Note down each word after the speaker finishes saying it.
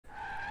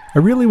I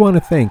really want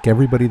to thank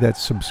everybody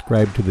that's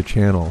subscribed to the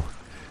channel.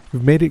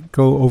 We've made it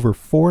go over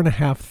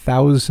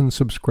 4,500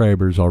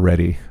 subscribers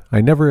already.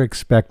 I never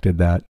expected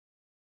that.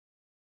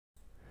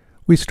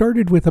 We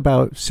started with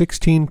about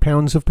 16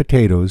 pounds of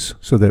potatoes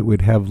so that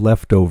we'd have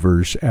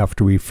leftovers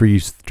after we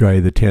freeze dry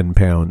the 10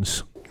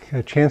 pounds. Got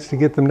a chance to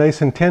get them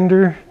nice and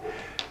tender.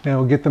 Now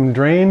we'll get them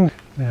drained.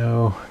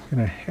 Now I'm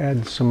going to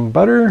add some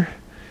butter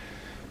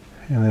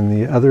and then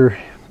the other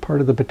part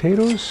of the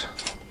potatoes.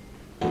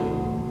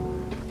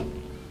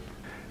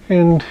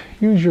 And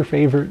use your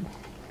favorite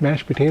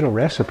mashed potato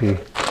recipe.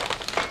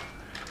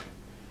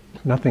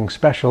 Nothing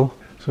special.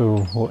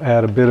 So we'll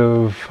add a bit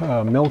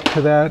of milk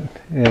to that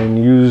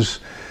and use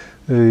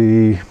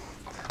the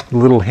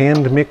little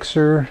hand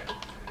mixer,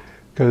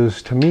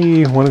 because to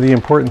me one of the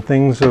important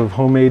things of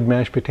homemade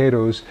mashed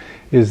potatoes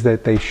is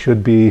that they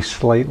should be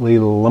slightly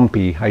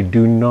lumpy. I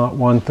do not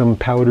want them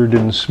powdered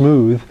and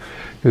smooth,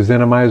 because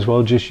then I might as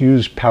well just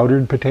use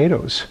powdered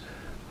potatoes.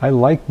 I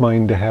like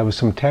mine to have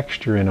some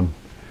texture in them.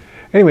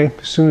 Anyway,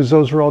 as soon as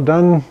those are all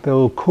done,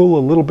 they'll cool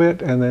a little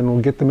bit, and then we'll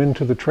get them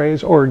into the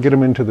trays, or get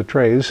them into the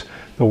trays,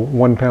 the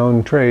 1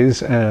 pound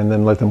trays, and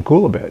then let them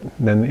cool a bit.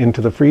 And then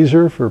into the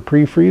freezer for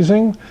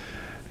pre-freezing,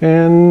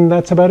 and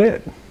that's about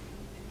it.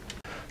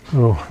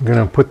 So I'm going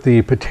to put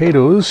the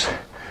potatoes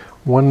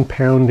 1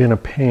 pound in a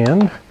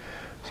pan.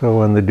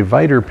 So on the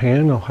divider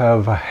pan, I'll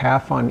have a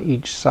half on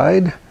each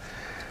side.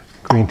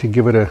 I'm going to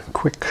give it a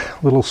quick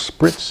little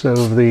spritz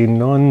of the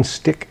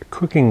non-stick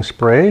cooking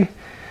spray.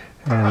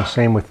 And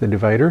same with the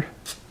divider.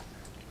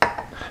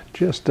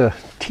 Just a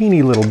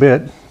teeny little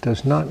bit,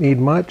 does not need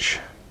much.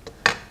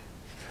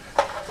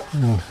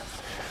 And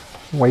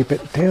wipe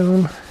it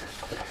down.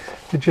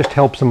 It just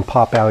helps them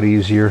pop out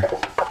easier.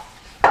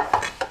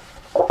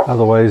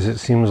 Otherwise, it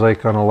seems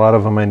like on a lot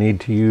of them I need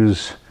to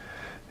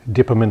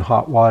dip them in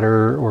hot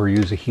water or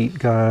use a heat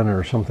gun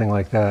or something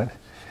like that.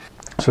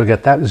 So I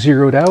got that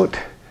zeroed out,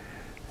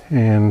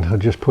 and I'll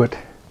just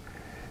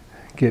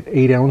get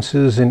 8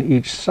 ounces in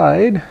each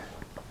side.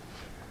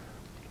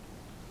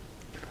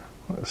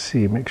 Let's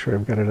see, make sure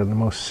I've got it on the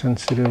most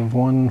sensitive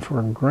one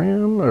for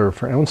gram, or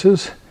for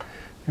ounces.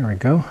 There we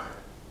go.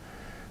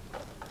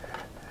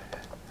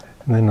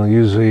 And then I'll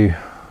use a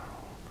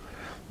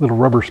little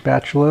rubber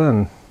spatula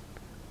and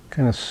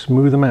kind of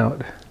smooth them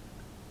out.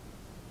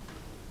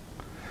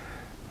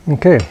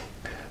 Okay,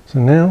 so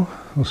now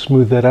I'll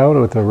smooth that out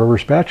with a rubber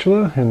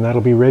spatula, and that'll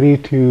be ready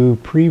to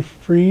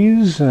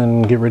pre-freeze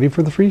and get ready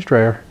for the freeze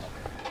dryer.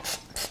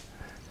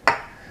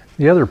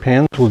 The other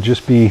pans will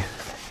just be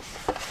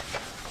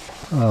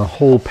a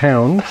whole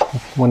pound,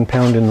 1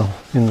 pound in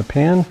the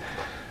pan.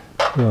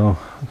 So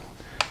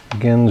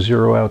again,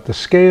 zero out the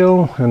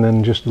scale and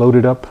then just load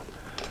it up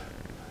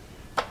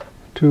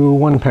to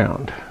 1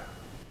 pound.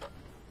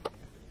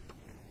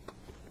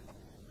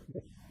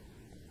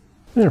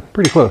 They're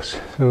pretty close.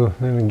 So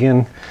then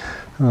again,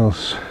 I'll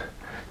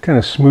kind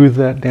of smooth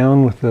that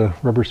down with the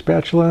rubber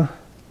spatula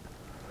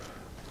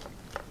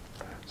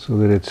so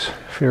that it's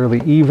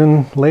fairly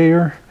even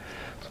layer,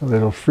 so that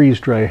it'll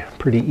freeze dry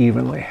pretty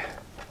evenly.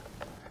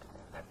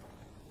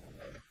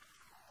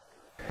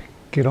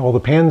 Get all the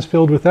pans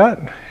filled with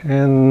that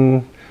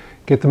and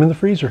get them in the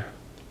freezer.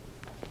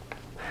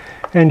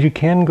 And you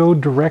can go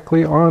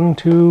directly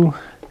onto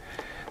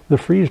the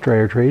freeze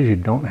dryer trays. You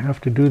don't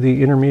have to do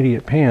the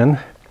intermediate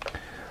pan,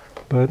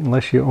 but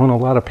unless you own a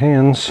lot of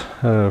pans,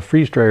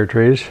 freeze dryer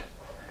trays,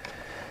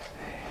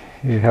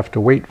 you have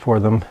to wait for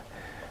them.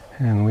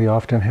 And we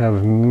often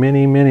have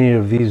many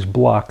of these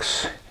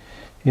blocks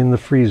in the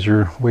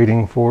freezer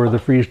waiting for the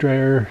freeze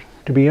dryer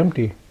to be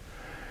empty.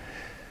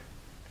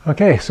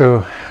 Okay,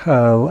 so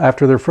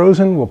after they're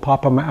frozen, we'll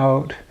pop them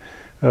out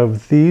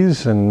of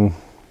these and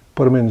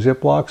put them in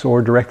Ziplocs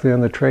or directly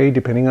on the tray,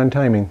 depending on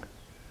timing.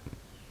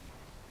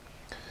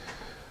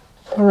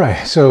 All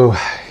right, so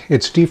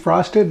it's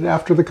defrosted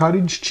after the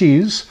cottage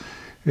cheese,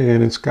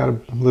 and it's got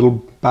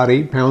about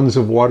 8 pounds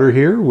of water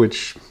here,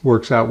 which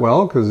works out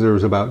well because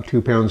there's about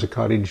 2 pounds of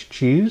cottage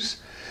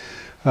cheese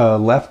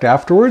left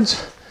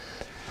afterwards.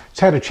 It's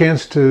had a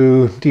chance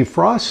to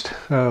defrost.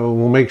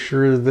 We'll make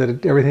sure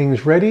that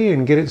everything's ready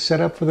and get it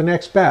set up for the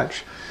next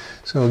batch.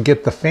 So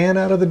get the fan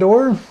out of the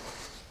door.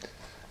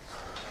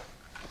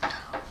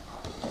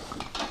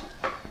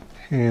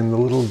 And the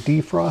little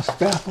defrost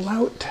baffle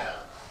out.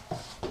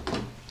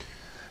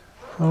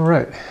 All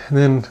right, and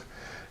then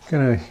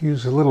gonna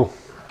use a little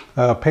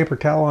paper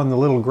towel on the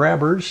little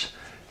grabbers.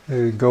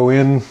 Go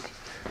in,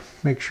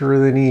 make sure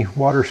that any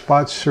water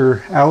spots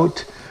are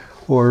out,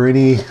 or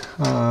any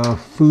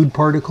food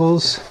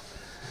particles.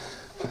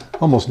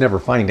 Almost never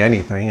find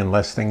anything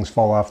unless things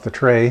fall off the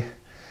tray.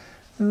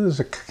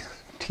 There's a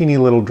teeny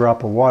little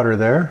drop of water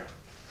there.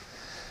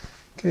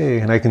 Okay,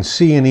 and I can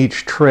see in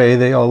each tray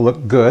they all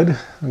look good.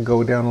 I'll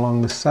go down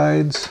along the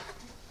sides.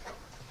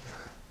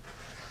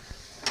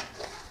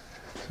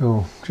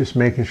 So just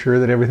making sure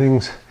that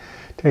everything's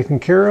taken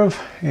care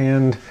of,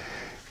 and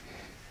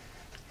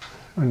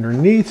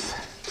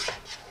underneath.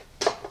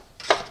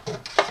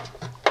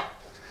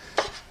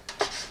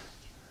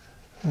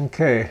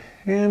 Okay,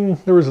 and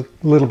there was a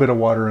little bit of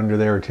water under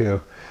there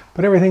too.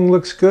 But everything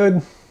looks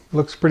good,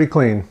 looks pretty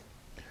clean.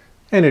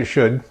 And it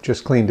should,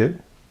 just cleaned it.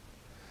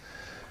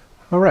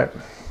 All right,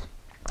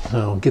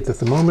 so get the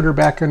thermometer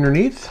back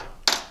underneath.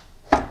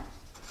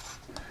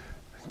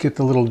 Get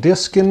the little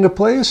disc into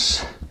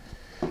place,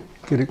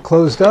 get it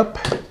closed up,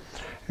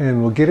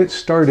 and we'll get it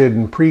started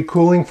and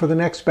pre-cooling for the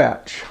next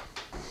batch.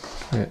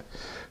 Yeah.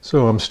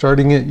 So I'm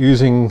starting it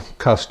using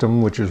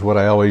custom, which is what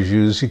I always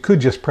use. You could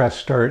just press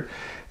start,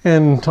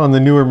 and on the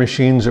newer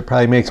machines it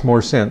probably makes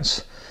more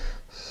sense.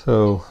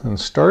 So, and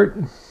start,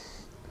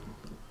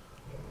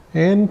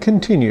 and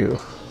continue.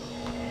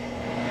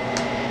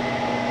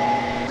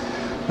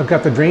 I've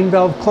got the drain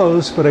valve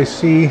closed, but I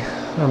see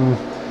I'm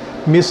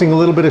missing a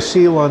little bit of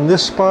seal on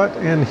this spot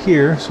and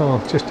here, so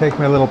I'll just take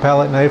my little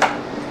palette knife,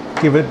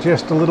 give it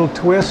just a little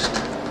twist.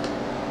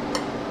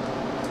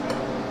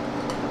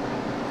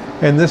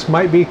 And this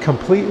might be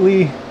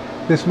completely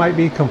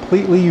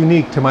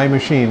unique to my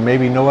machine.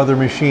 Maybe no other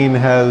machine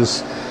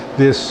has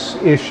this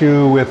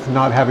issue with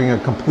not having a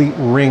complete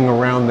ring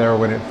around there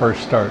when it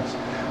first starts.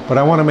 But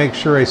I want to make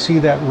sure I see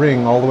that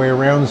ring all the way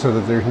around so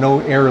that there's no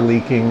air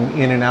leaking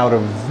in and out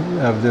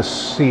of this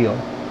seal.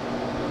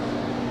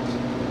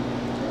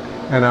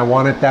 And I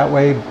want it that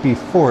way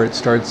before it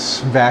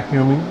starts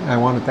vacuuming. I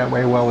want it that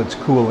way while it's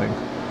cooling.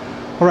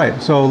 All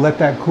right, so let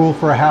that cool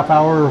for a half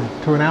hour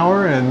to an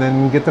hour and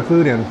then get the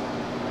food in.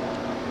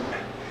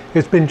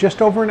 It's been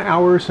just over an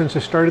hour since I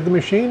started the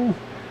machine.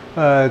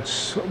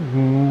 It's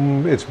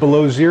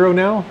below zero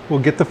now. We'll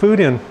get the food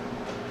in,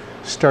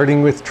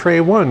 starting with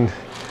tray 1.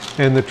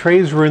 And the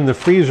trays were in the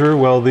freezer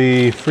while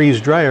the freeze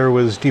dryer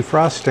was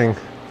defrosting.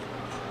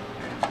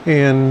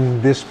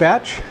 And this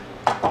batch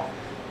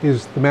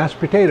is the mashed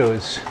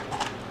potatoes.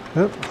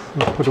 Oh,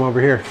 let's put them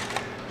over here.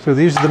 So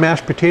these are the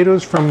mashed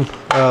potatoes from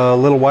a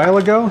little while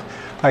ago.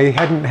 I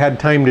hadn't had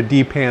time to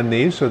depan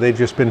these, so they've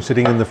just been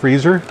sitting in the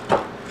freezer.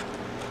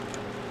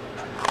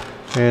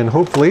 And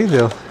hopefully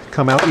they'll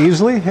come out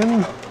easily,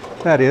 and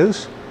that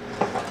is.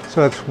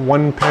 So that's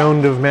 1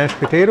 pound of mashed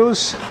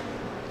potatoes.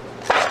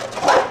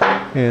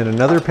 And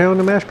another pound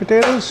of mashed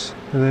potatoes.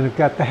 And then I've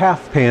got the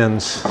half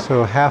pans,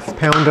 so ½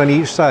 pound on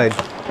each side.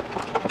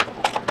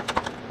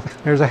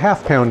 There's a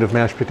 ½ pound of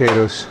mashed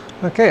potatoes.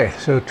 Okay,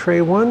 so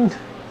tray 1,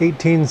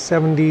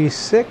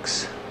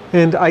 1876.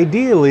 And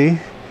ideally,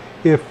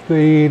 if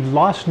they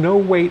lost no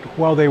weight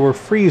while they were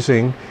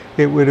freezing,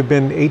 it would have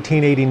been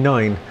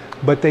 1889.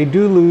 But they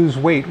do lose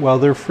weight while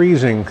they're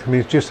freezing. I mean,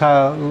 it's just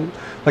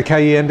like how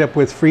you end up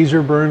with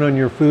freezer burn on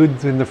your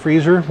food in the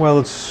freezer. Well,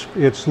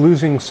 it's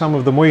losing some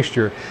of the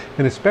moisture.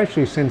 And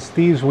especially since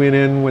these went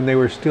in when they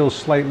were still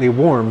slightly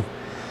warm,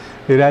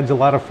 it adds a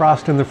lot of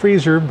frost in the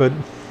freezer, but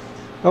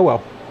oh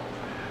well.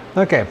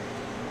 Okay,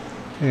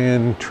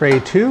 and tray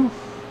 2.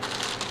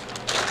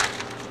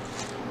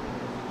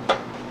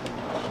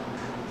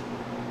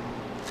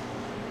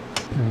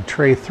 And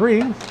tray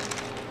 3.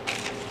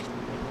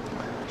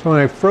 So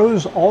I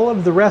froze all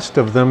of the rest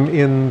of them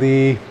in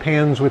the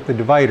pans with the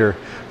divider.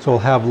 So I'll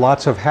have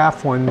lots of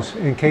half ones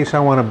in case I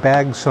want to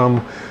bag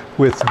some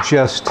with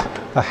just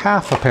a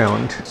 ½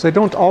 pound. So I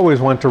don't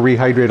always want to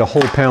rehydrate a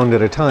whole pound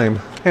at a time.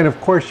 And of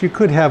course you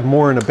could have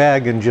more in a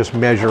bag and just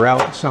measure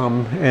out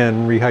some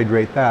and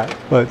rehydrate that.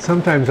 But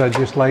sometimes I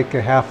just like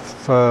a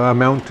half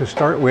amount to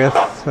start with,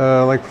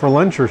 like for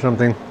lunch or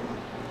something.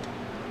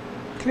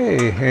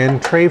 Okay,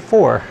 and tray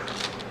 4.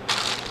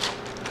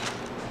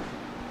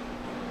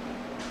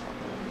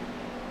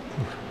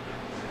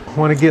 I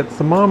want to get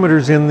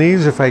thermometers in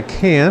these if I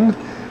can,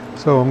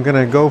 so I'm going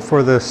to go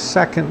for the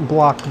second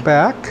block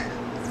back.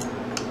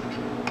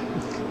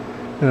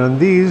 And on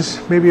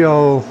these, maybe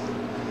I'll,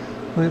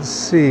 let's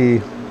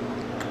see,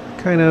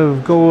 kind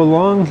of go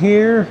along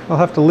here. I'll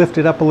have to lift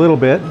it up a little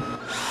bit.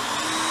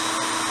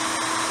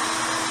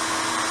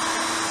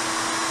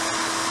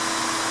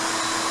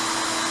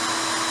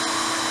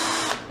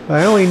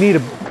 I only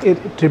need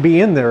it to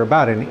be in there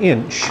about 1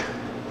 inch.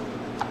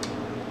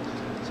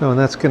 So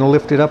that's going to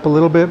lift it up a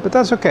little bit, but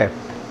that's okay.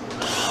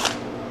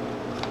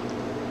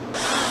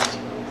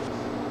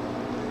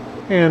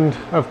 And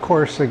of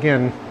course,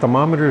 again,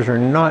 thermometers are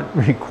not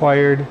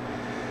required.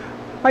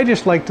 I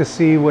just like to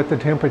see what the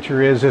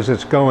temperature is as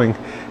it's going.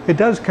 It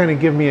does kind of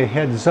give me a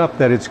heads up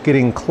that it's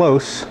getting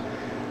close,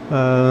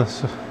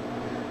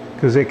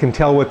 because it can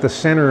tell what the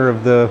center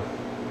of the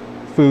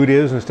food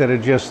is instead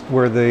of just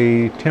where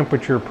the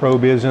temperature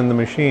probe is in the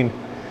machine.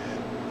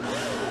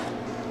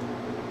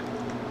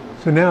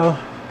 So now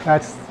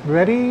that's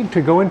ready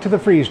to go into the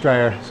freeze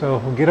dryer, so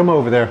we'll get them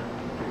over there.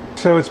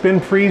 So it's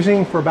been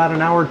freezing for about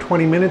 1 hour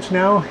 20 minutes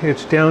now.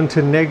 It's down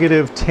to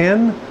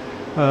 -10.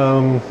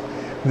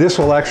 This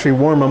will actually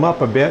warm them up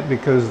a bit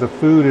because the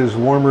food is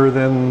warmer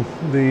than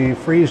the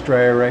freeze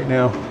dryer right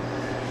now.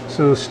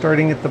 So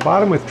starting at the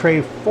bottom with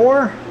tray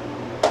 4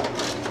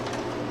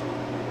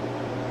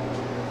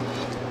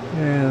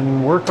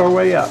 and work our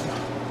way up.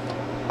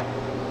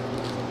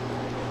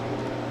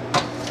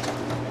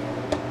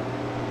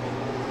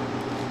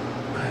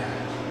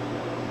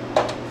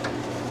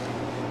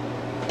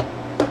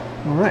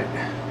 All right,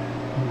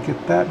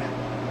 get that.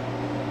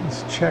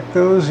 Let's check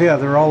those. Yeah,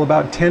 they're all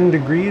about 10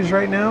 degrees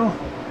right now.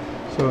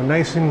 So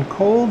nice and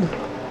cold.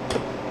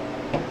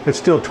 It's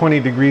still 20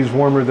 degrees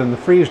warmer than the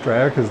freeze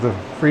dryer because the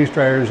freeze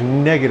dryer is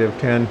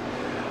 -10.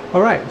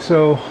 All right,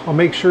 so I'll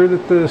make sure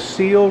that the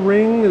seal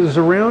ring is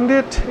around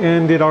it,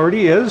 and it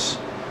already is.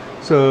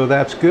 So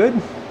that's good.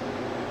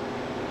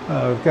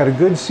 I've got a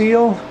good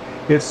seal.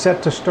 It's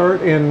set to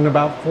start in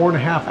about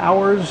 4.5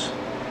 hours.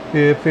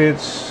 If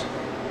it's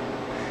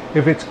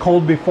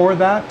cold before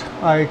that,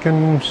 I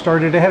can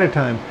start it ahead of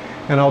time,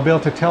 and I'll be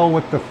able to tell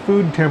what the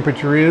food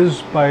temperature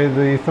is by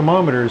the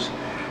thermometers.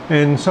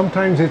 And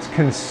sometimes it's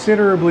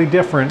considerably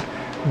different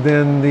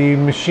than the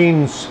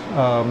machine's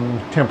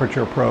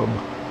temperature probe.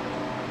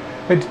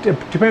 It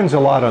depends a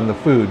lot on the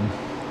food.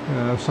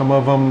 Some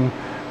of them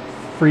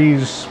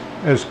freeze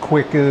as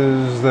quick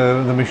as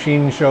the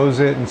machine shows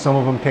it, and some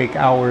of them take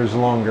hours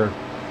longer.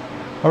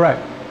 All right,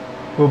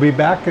 we'll be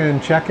back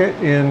and check it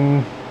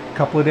in a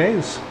couple of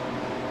days.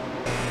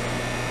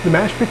 The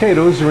mashed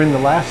potatoes are in the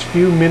last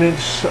few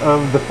minutes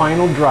of the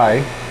final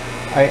dry.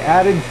 I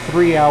added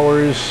 3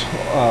 hours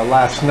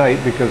last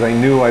night because I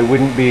knew I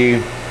wouldn't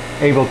be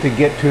able to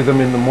get to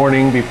them in the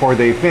morning before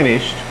they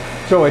finished.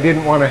 So I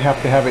didn't want to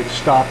have it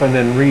stop and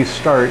then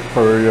restart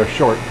for a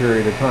short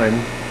period of time.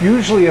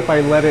 Usually if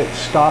I let it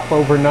stop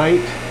overnight,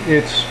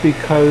 it's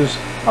because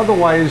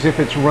otherwise if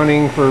it's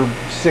running for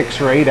 6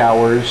 or 8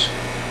 hours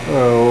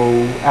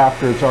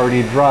after it's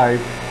already dry,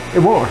 it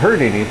won't hurt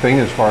anything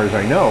as far as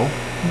I know.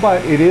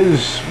 But it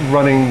is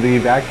running the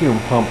vacuum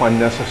pump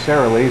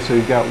unnecessarily, so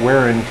you've got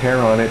wear and tear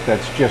on it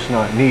that's just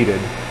not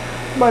needed.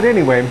 But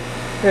anyway,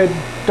 it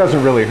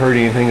doesn't really hurt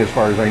anything as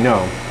far as I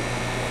know.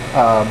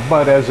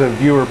 But as a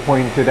viewer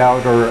pointed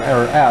out or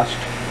asked,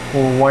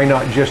 well, why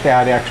not just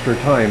add extra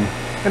time?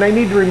 And I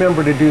need to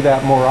remember to do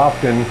that more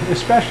often,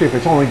 especially if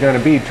it's only going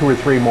to be 2 or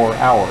 3 more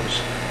hours.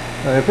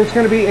 If it's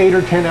going to be 8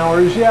 or 10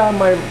 hours, yeah, I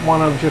might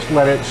want to just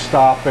let it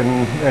stop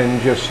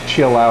and just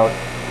chill out.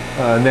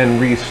 And then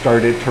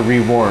restart it to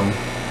rewarm.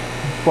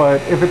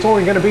 But if it's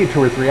only going to be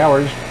 2 or 3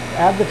 hours,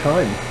 add the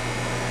time.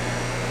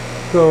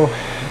 So,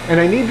 and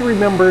I need to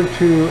remember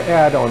to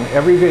add on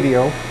every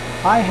video,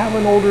 I have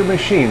an older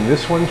machine.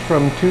 This one's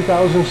from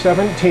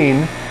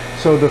 2017,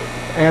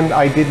 and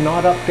I did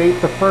not update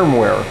the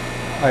firmware.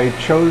 I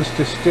chose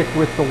to stick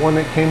with the one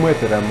that came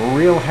with it. I'm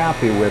real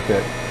happy with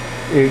it.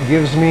 It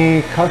gives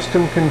me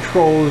custom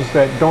controls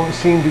that don't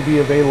seem to be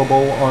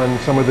available on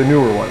some of the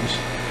newer ones.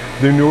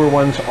 The newer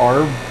ones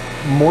are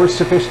more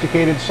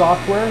sophisticated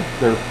software.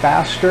 They're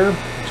faster.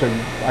 So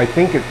I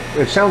think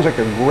it sounds like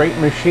a great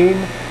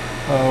machine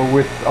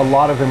with a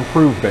lot of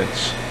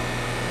improvements.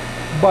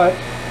 But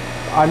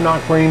I'm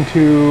not going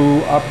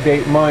to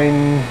update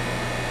mine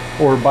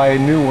or buy a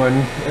new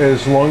one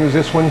as long as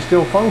this one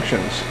still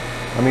functions.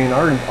 I mean,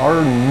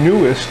 our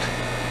newest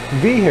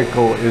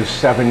vehicle is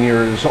 7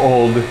 years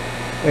old,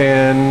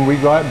 and we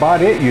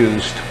bought it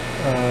used.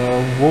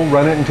 We'll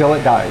run it until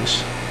it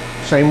dies.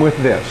 Same with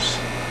this.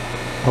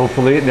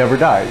 Hopefully it never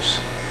dies.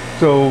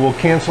 So we'll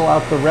cancel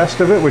out the rest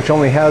of it, which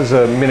only has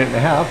 1.5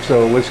 minutes,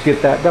 so let's get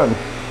that done.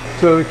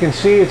 So you can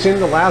see it's in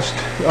the last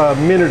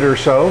minute or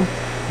so.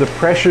 The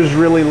pressure's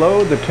really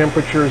low, the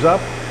temperature's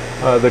up,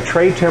 the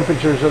tray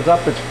temperature's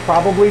up. It's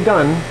probably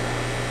done,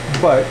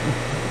 but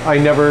I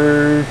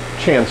never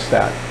chanced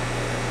that.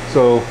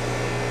 So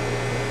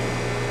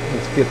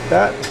let's get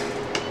that.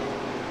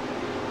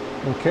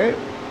 Okay,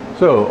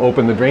 so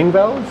open the drain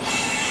valve.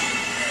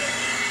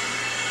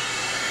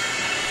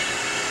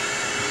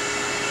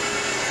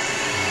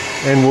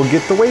 And we'll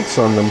get the weights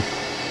on them.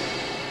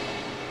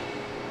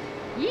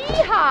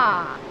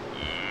 Yeehaw!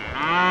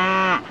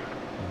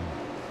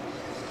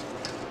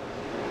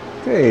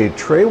 Okay,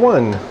 tray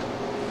 1.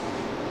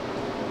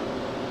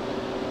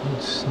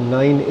 It's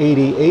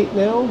 988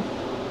 now.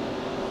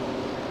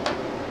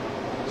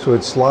 So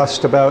it's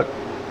lost about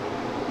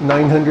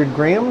 900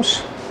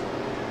 grams.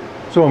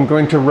 So I'm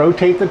going to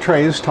rotate the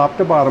trays top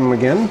to bottom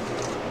again.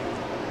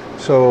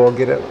 So I'll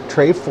get a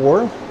tray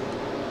 4.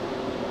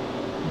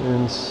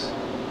 And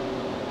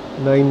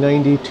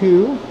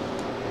 992,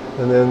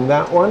 and then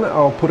that one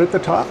I'll put at the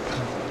top,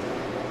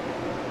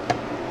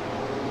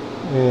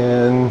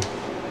 and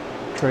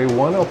tray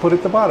 1 I'll put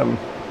at the bottom.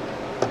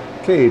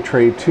 Okay,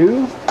 tray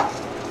 2.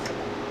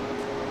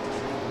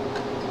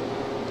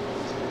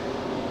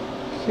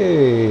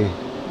 Okay,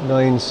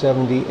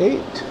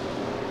 978,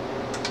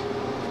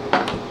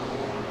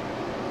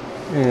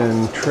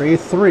 and tray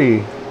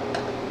 3,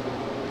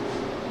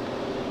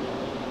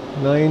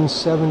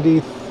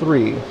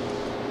 973.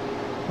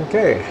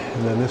 Okay,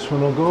 and then this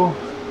one will go,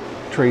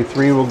 tray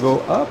 3 will go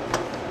up,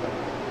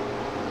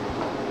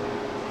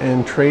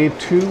 and tray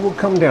 2 will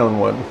come down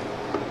 1.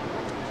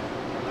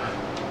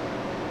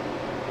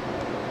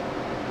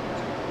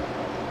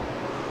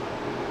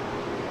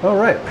 All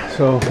right,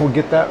 so we'll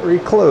get that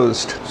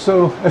reclosed.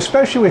 So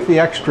especially with the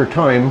extra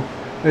time,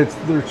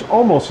 there's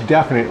almost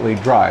definitely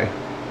dry,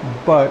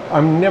 but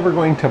I'm never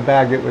going to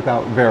bag it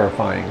without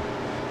verifying.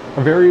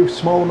 A very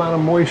small amount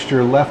of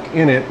moisture left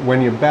in it when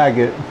you bag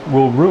it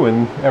will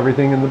ruin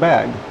everything in the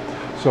bag.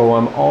 So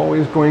I'm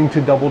always going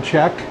to double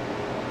check.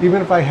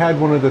 Even if I had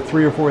one of the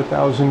 $3,000 or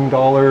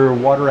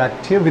 $4,000 water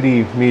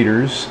activity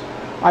meters,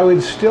 I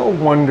would still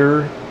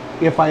wonder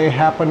if I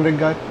happen to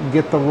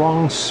get the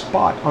wrong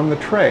spot on the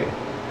tray.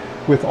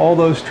 With all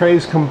those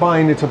trays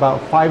combined, it's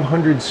about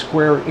 500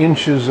 square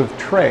inches of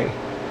tray.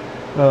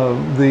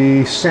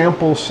 The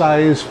sample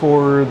size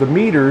for the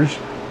meters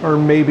are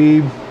maybe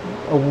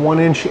a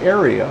 1-inch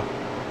area.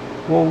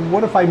 Well,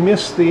 what if I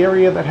miss the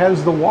area that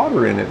has the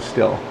water in it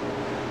still?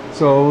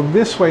 So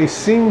this way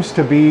seems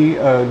to be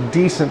a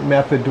decent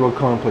method to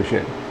accomplish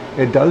it.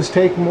 It does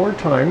take more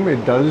time.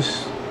 It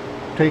does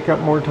take up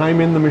more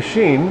time in the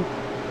machine.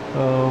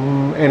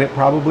 And it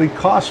probably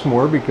costs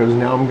more because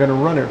now I'm going to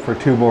run it for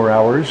 2 more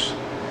hours.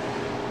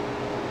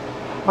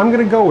 I'm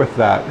going to go with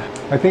that.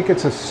 I think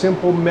it's a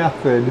simple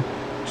method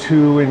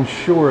to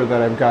ensure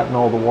that I've gotten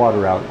all the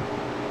water out.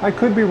 I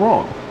could be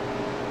wrong.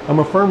 I'm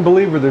a firm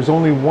believer there's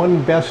only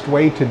one best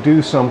way to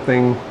do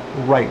something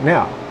right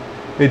now.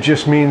 It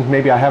just means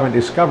maybe I haven't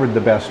discovered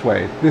the best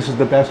way. This is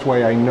the best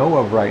way I know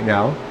of right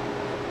now.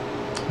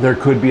 There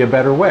could be a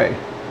better way.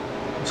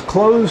 It's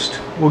closed.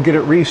 We'll get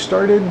it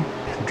restarted.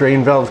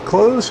 Drain valve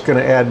closed. Going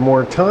to add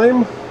more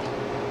time.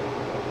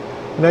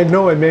 And I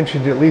know I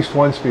mentioned at least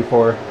once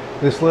before,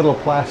 this little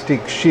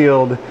plastic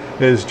shield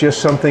is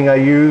just something I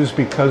use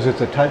because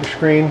it's a touch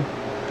screen.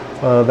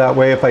 That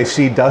way if I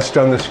see dust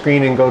on the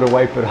screen and go to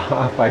wipe it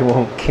off, I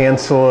won't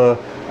cancel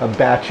a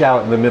batch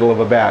out in the middle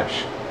of a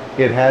batch.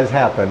 It has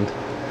happened.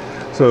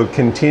 So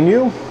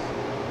continue.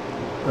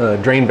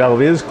 Drain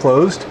valve is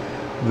closed.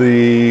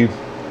 The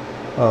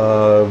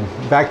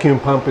vacuum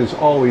pump is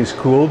always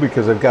cool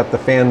because I've got the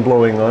fan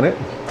blowing on it.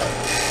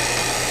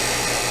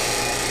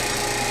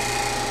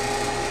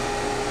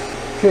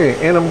 Okay,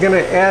 and I'm going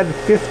to add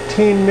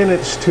 15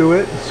 minutes to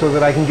it so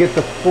that I can get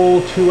the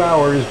full 2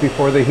 hours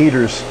before the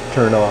heaters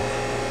turn off.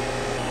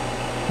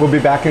 We'll be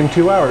back in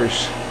 2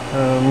 hours.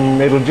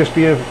 It'll just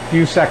be a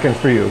few seconds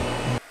for you.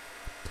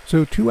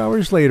 So 2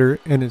 hours later,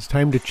 and it's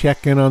time to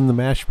check in on the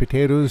mashed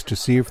potatoes to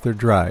see if they're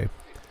dry.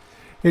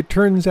 It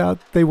turns out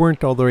they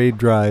weren't all the way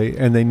dry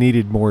and they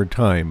needed more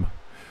time.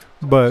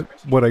 But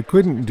what I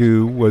couldn't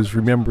do was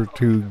remember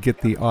to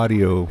get the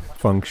audio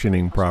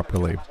functioning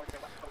properly.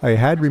 I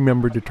had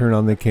remembered to turn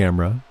on the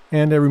camera,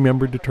 and I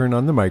remembered to turn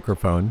on the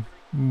microphone,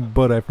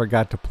 but I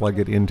forgot to plug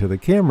it into the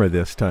camera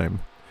this time.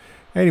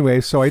 Anyway,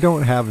 so I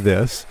don't have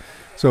this,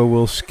 so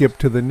we'll skip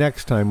to the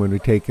next time when we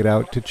take it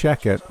out to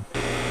check it.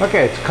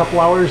 Okay, it's a couple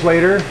hours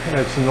later, and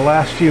it's in the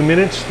last few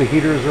minutes. The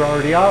heaters are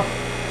already off.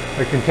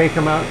 I can take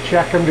them out,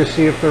 check them to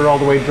see if they're all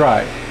the way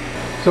dry.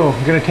 So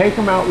I'm going to take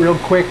them out real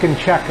quick and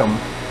check them,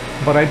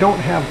 but I don't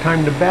have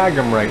time to bag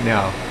them right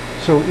now.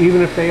 So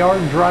even if they are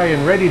dry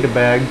and ready to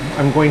bag,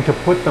 I'm going to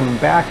put them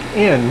back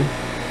in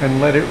and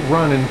let it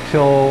run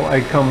until I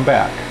come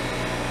back.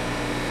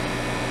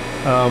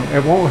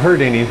 It won't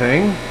hurt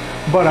anything,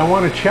 but I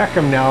want to check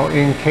them now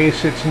in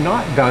case it's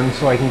not done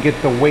so I can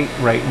get the weight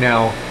right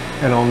now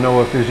and I'll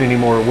know if there's any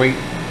more weight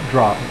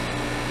drop.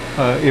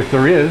 If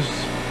there is,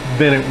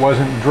 then it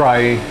wasn't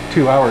dry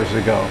 2 hours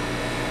ago.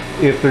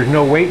 If there's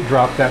no weight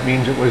drop, that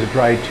means it was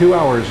dry 2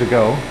 hours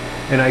ago,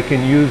 and I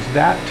can use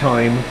that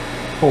time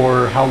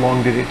for how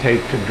long did it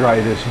take to dry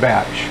this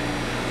batch.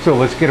 So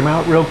let's get them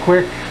out real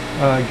quick,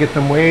 get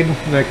them weighed,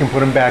 and I can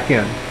put them back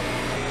in.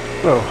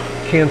 So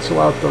cancel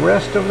out the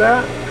rest of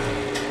that.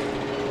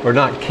 Or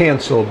not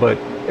cancel, but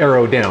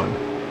arrow down.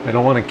 I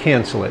don't want to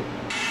cancel it.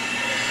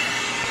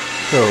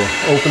 So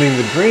opening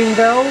the drain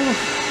valve.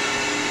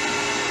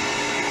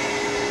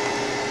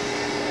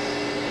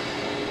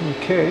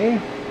 Okay.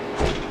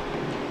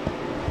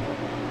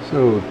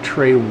 So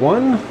tray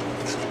 1.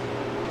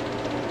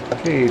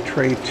 Okay,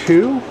 tray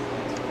 2.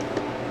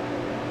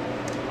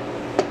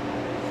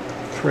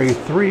 Tray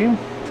 3.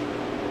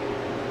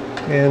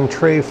 And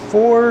tray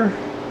 4.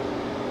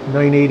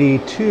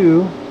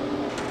 982.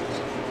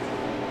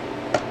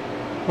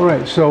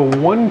 Alright, so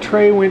one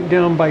tray went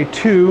down by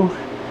 2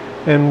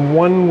 and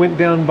one went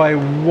down by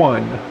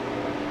 1.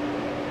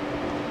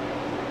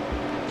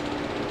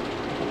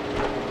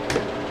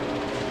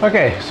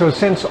 Okay, so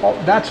since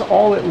that's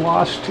all it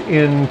lost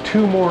in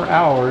 2 more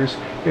hours,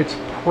 it's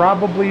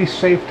probably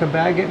safe to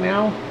bag it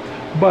now.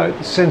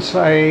 But since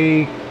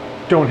I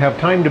don't have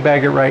time to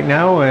bag it right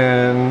now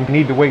and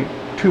need to wait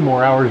 2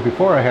 more hours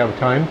before I have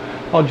time,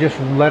 I'll just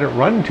let it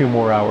run 2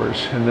 more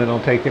hours and then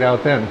I'll take it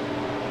out then.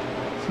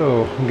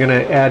 So I'm going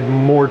to add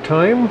more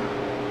time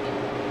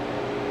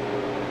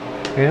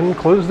and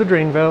close the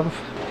drain valve.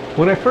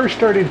 When I first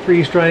started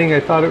freeze drying, I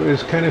thought it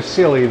was kind of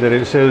silly that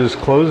it says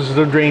close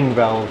the drain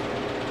valve.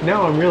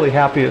 Now I'm really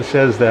happy it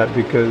says that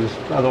because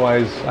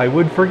otherwise I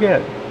would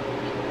forget.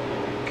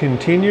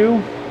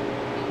 Continue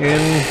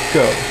and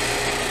go.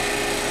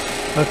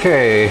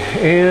 Okay,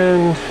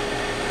 and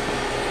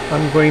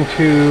I'm going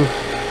to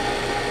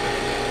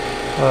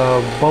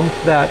bump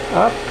that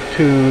up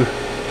to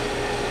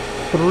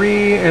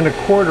 3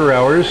 1/4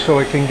 hours so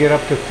it can get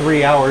up to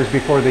 3 hours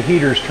before the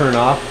heaters turn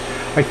off.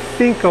 I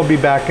think I'll be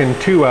back in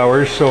 2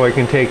 hours so I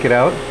can take it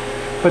out.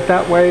 but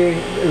that way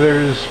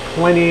there's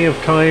plenty of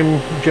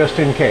time just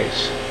in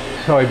case.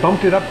 So I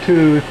bumped it up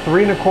to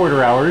 3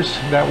 1/4 hours.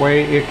 That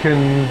way it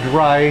can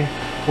dry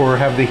or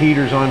have the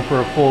heaters on for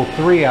a full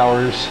 3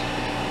 hours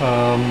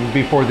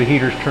before the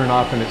heaters turn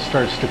off and it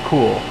starts to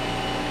cool.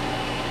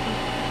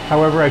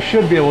 However, I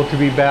should be able to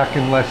be back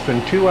in less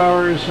than 2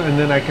 hours, and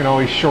then I can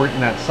always shorten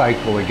that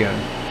cycle again.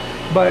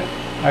 But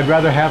I'd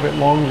rather have it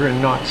longer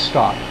and not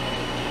stop.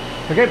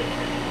 Okay,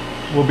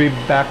 we'll be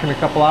back in a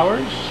couple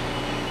hours.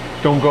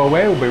 Don't go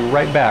away, we'll be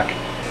right back.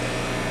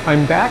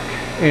 I'm back,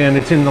 and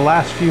it's in the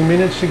last few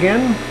minutes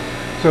again,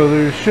 so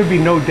there should be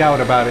no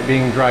doubt about it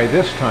being dry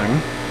this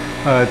time.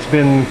 It's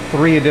been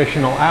 3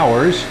 additional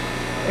hours,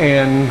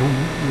 and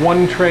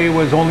one tray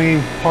was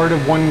only part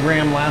of 1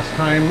 gram last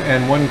time,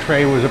 and one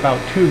tray was about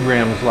 2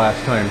 grams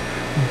last time.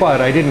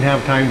 But I didn't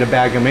have time to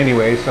bag them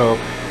anyway, so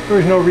there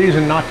was no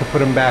reason not to put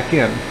them back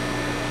in.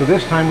 So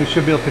this time we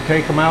should be able to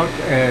take them out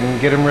and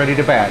get them ready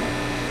to bag.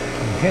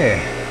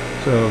 Okay,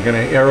 so I'm gonna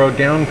arrow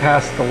down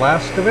past the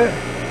last of it.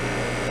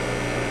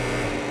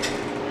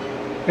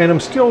 And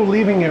I'm still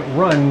leaving it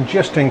run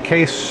just in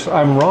case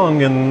I'm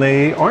wrong and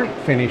they aren't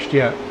finished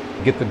yet.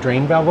 Get the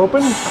drain valve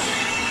open.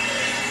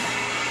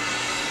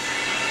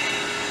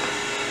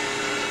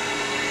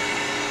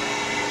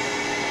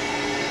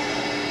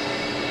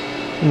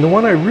 And the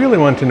one I really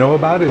want to know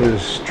about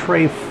is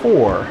tray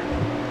 4.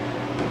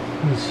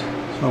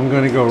 So I'm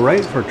going to go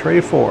right for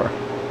tray 4.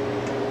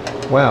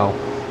 Wow,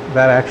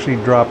 that actually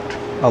dropped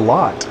a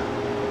lot.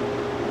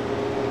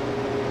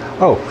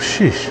 Oh,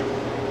 sheesh.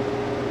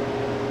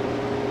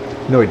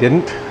 No, it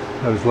didn't.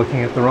 I was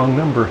looking at the wrong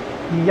number.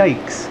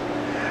 Yikes.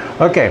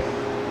 Okay.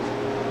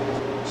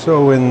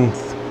 So in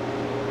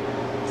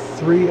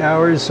 3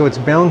 hours, so it's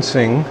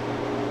bouncing.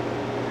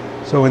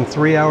 So in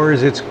 3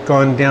 hours, it's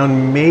gone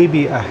down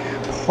maybe a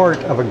part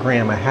of a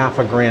gram, a half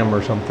a gram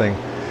or something.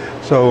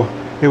 So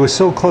it was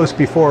so close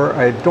before,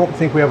 I don't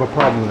think we have a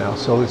problem now.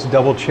 So let's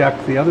double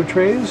check the other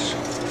trays.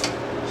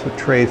 So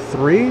tray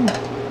 3.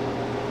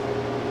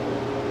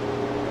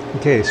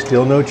 Okay,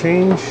 still no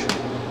change.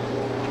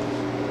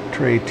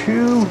 Tray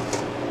 2.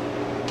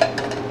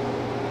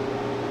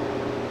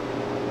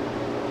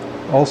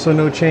 Also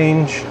no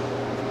change.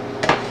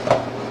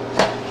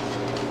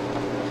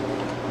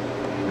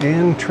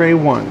 And tray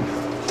 1.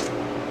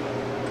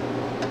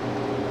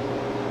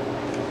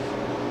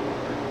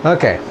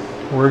 Okay,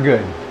 we're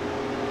good.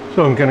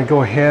 So I'm going to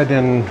go ahead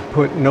and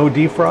put no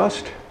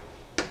defrost.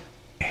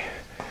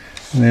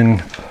 And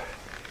then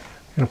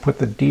I'm going to put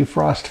the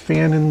defrost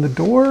fan in the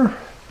door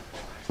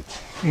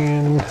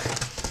and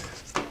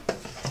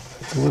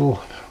a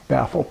little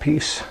baffle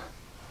piece.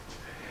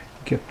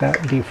 Get that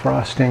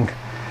defrosting.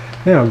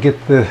 Now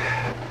get the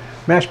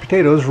mashed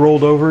potatoes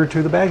rolled over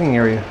to the bagging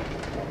area.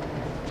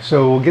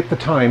 So we'll get the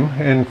time,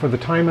 and for the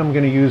time I'm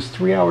going to use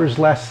 3 hours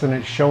less than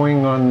it's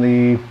showing on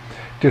the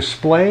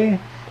display,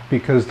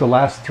 because the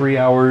last 3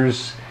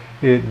 hours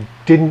it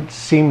didn't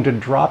seem to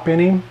drop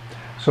any,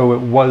 so it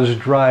was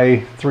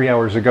dry 3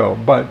 hours ago,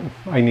 but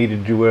I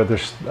needed to do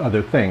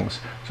other things.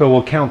 So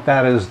we'll count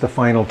that as the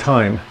final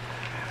time.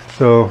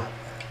 So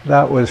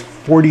that was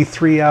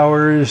 43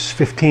 hours,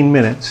 15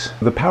 minutes.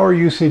 The power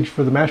usage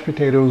for the mashed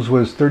potatoes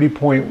was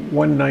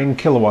 30.19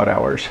 kilowatt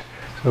hours.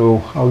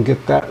 So I'll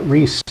get that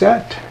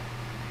reset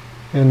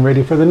and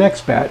ready for the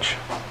next batch.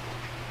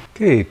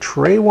 Okay,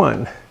 tray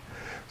 1.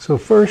 So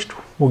first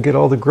we'll get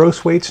all the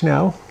gross weights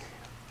now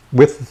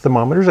with the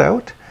thermometers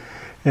out,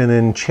 and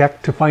then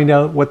check to find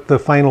out what the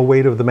final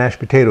weight of the mashed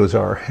potatoes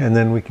are, and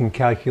then we can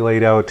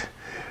calculate out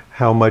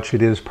how much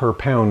it is per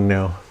pound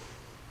now.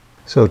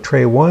 So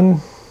tray 1,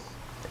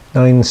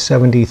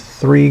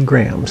 973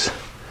 grams.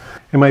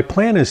 And my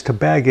plan is to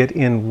bag it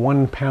in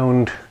 1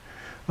 pound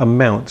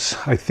amounts.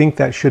 I think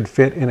that should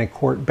fit in a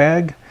quart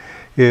bag.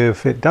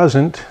 If it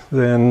doesn't,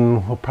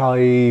 then we'll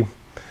probably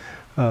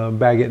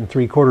bag it in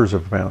 3/4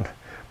 of a pound.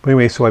 But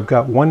anyway, so I've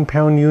got 1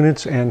 pound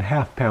units and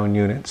half pound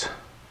units.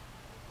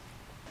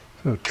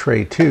 So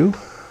tray 2,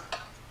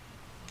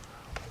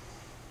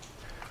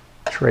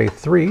 tray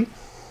 3,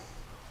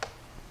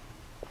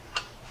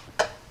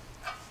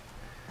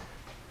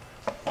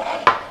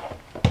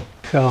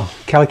 so I'll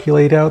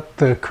calculate out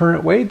the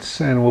current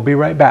weights and we'll be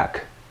right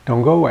back.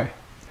 Don't go away.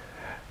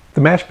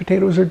 The mashed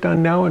potatoes are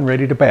done now and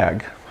ready to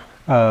bag.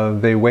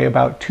 They weigh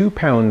about 2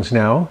 pounds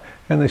now,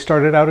 and they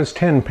started out as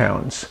 10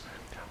 pounds.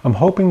 I'm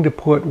hoping to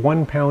put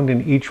 1 pound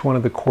in each one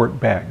of the quart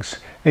bags,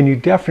 and you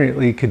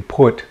definitely could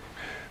put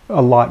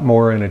a lot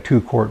more in a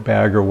 2-quart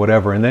bag or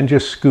whatever, and then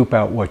just scoop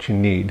out what you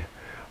need.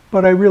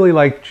 But I really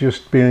like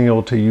just being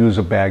able to use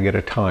a bag at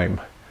a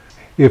time.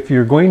 If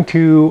you're going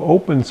to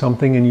open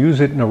something and use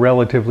it in a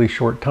relatively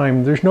short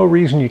time, there's no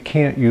reason you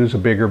can't use a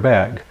bigger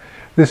bag.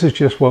 This is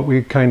just what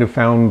we kind of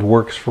found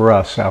works for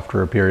us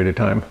after a period of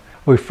time.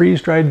 We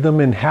freeze dried them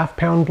in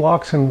half-pound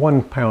blocks and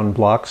 1 pound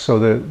blocks so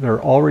that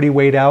they're already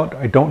weighed out.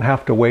 I don't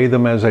have to weigh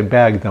them as I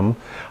bag them.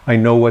 I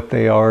know what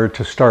they are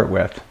to start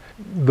with.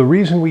 The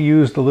reason we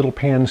use the little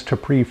pans to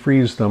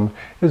pre-freeze them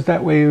is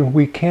that way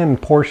we can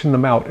portion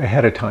them out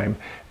ahead of time,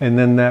 and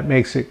then that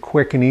makes it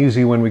quick and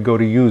easy when we go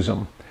to use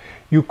them.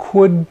 You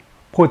could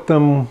put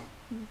them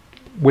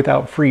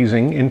without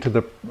freezing into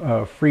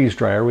the freeze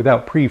dryer,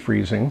 without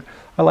pre-freezing.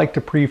 I like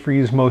to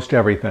pre-freeze most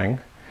everything.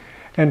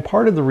 And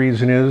part of the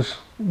reason is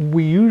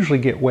we usually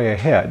get way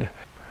ahead.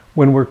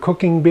 When we're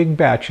cooking big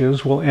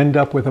batches, we'll end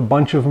up with a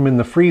bunch of them in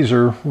the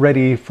freezer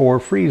ready for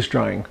freeze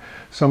drying.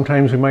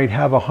 Sometimes we might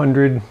have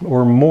 100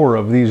 or more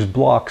of these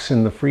blocks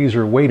in the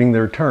freezer waiting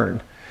their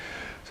turn.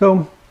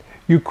 So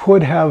you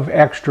could have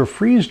extra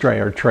freeze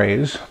dryer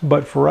trays,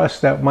 but for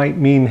us that might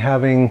mean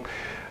having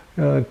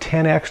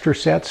 10 extra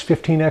sets,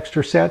 15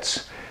 extra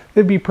sets.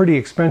 It'd be pretty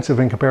expensive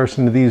in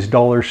comparison to these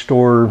dollar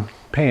store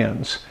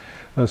pans.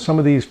 Some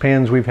of these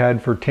pans we've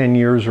had for 10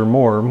 years or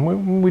more.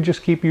 We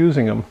just keep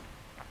using them.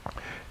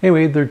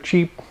 Anyway, they're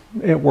cheap.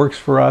 It works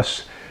for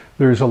us.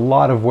 There's a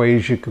lot of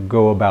ways you could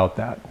go about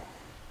that.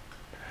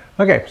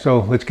 Okay,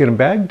 so let's get them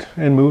bagged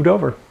and moved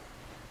over.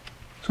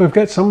 So I've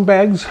got some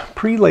bags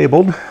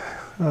pre-labeled.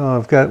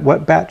 I've got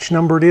what batch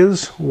number it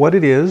is, what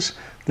it is,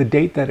 the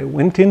date that it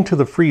went into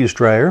the freeze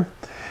dryer,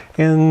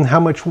 and how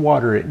much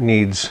water it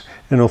needs.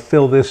 And we'll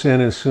fill this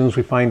in as soon as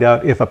we find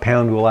out if a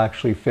pound will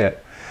actually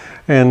fit,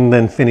 and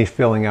then finish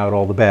filling out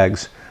all the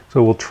bags.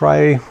 So we'll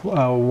try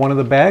one of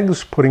the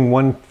bags, putting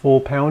 1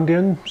 full pound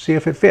in, see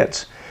if it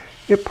fits.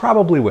 It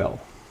probably will.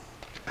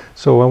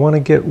 So I want to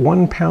get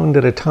 1 pound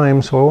at a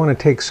time, so I want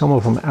to take some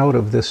of them out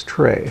of this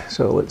tray.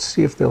 So let's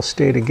see if they'll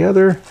stay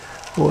together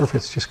or if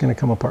it's just going to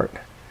come apart.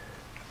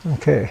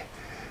 Okay,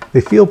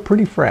 they feel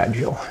pretty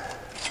fragile.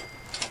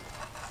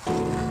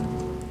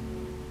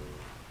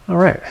 All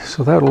right,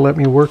 so that'll let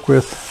me work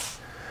with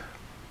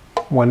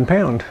 1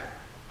 pound.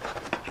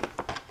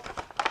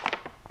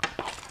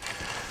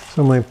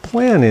 So my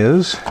plan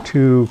is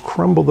to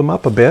crumble them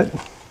up a bit.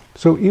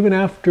 So even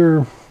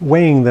after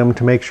weighing them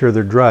to make sure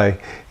they're dry,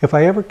 if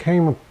I ever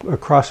came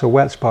across a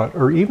wet spot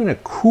or even a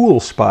cool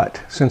spot,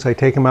 since I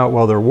take them out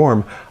while they're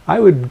warm, I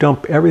would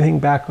dump everything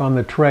back on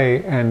the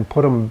tray and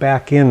put them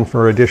back in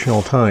for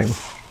additional time.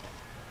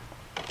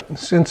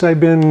 Since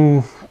I've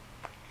been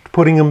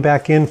putting them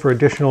back in for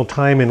additional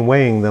time and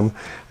weighing them,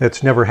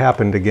 that's never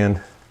happened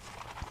again.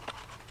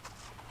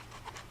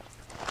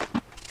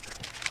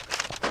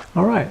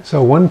 All right,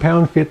 so 1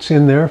 pound fits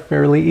in there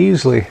fairly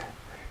easily.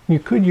 You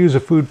could use a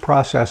food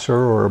processor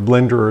or a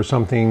blender or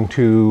something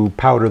to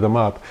powder them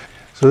up.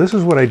 So this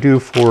is what I do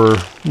for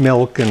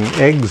milk and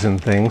eggs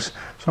and things.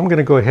 So I'm going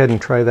to go ahead and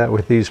try that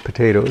with these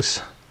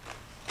potatoes.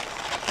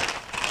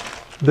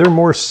 They're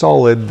more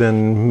solid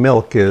than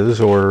milk is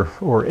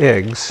or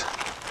eggs,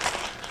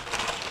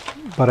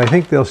 but I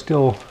think they'll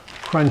still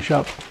crunch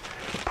up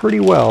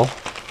pretty well.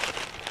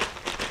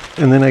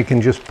 And then I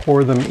can just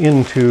pour them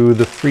into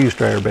the freeze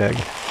dryer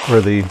bag. Or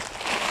the,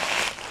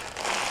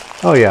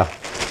 oh yeah,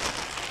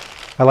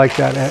 I like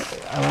that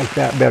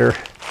better.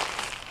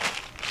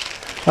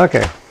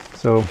 Okay,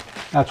 so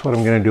that's what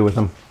I'm going to do with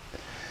them.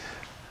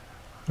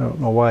 I don't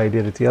know why I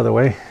did it the other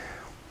way.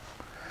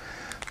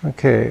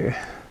 Okay,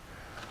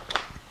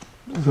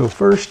 so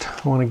first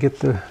I want to get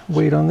the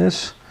weight on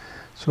this.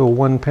 So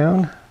 1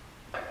 pound.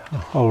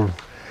 I'll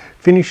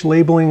finish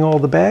labeling all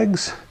the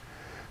bags.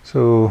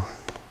 So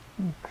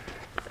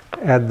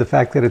add the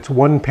fact that it's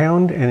 1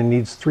 pound and it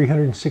needs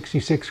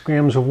 366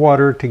 grams of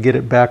water to get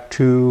it back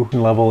to the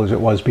level as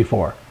it was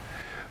before.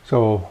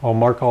 So I'll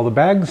mark all the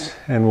bags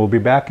and we'll be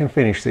back and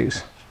finish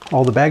these.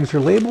 All the bags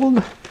are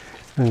labeled.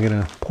 I'm going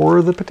to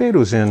pour the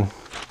potatoes in.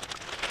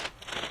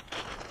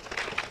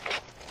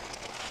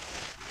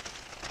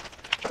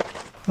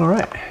 All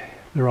right,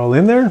 they're all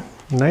in there,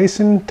 nice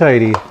and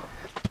tidy.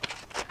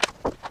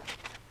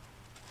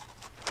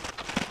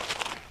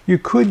 You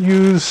could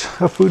use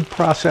a food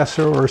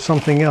processor or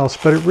something else,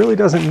 but it really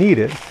doesn't need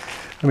it.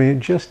 I mean, it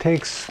just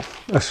takes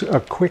a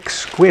quick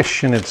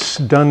squish and it's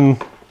done,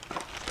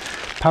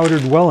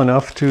 powdered well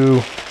enough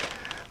to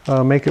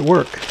make it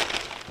work.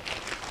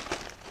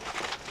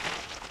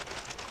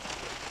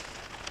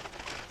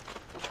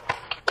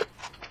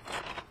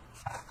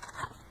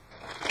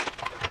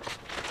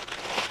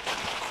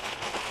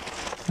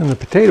 And the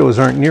potatoes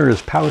aren't near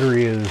as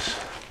powdery as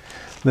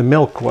the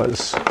milk was,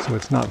 so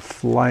it's not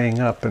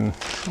flying up and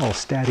all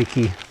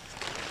staticky.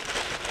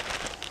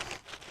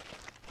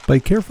 By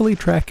carefully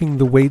tracking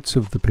the weights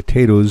of the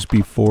potatoes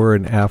before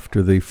and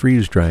after the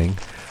freeze drying,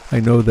 I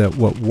know that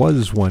what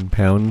was 1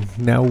 pound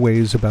now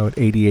weighs about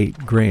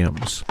 88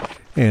 grams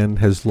and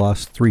has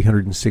lost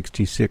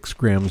 366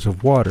 grams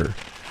of water.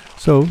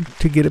 So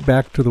to get it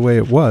back to the way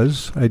it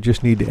was, I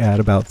just need to add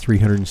about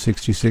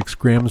 366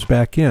 grams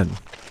back in.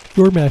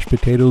 Your mashed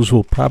potatoes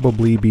will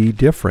probably be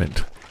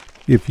different.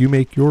 If you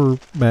make your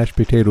mashed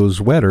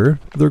potatoes wetter,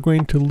 they're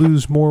going to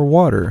lose more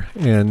water,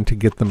 and to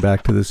get them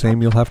back to the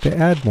same, you'll have to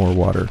add more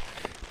water.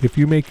 If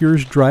you make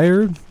yours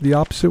drier, the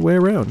opposite way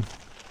around.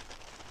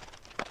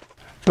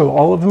 So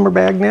all of them are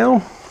bagged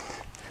now,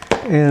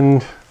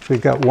 and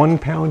we've got 1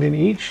 pound in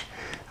each.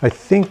 I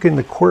think in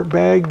the quart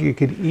bag, you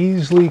could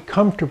easily,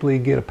 comfortably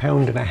get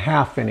 1.5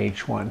 pounds in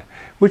each one,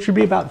 which would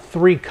be about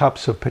 3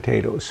 cups of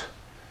potatoes.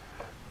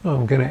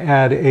 I'm going to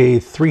add a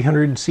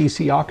 300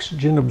 cc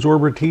oxygen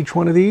absorber to each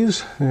one of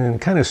these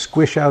and kind of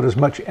squish out as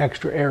much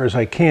extra air as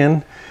I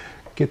can,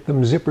 get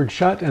them zippered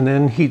shut, and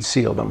then heat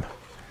seal them.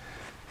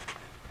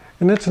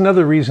 And that's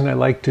another reason I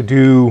like to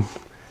do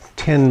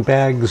 10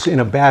 bags in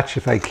a batch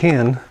if I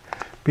can,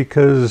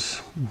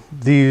 because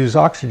these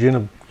oxygen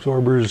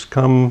absorbers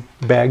come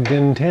bagged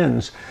in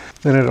 10s.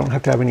 Then I don't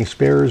have to have any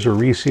spares or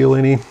reseal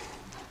any,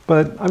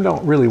 but I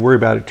don't really worry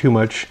about it too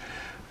much.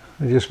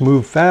 I just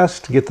move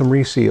fast to get them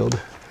resealed.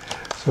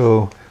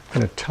 So I'm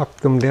going to tuck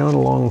them down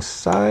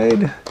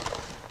alongside,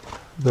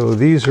 though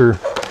these are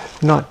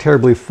not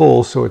terribly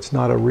full, so it's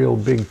not a real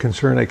big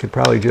concern. I could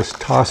probably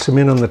just toss them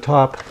in on the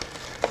top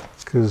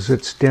because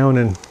it's down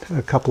in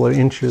a couple of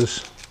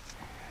inches.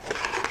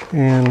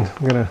 And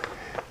I'm going to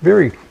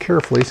very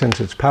carefully, since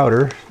it's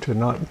powder, to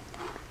not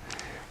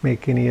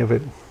make any of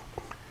it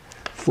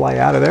fly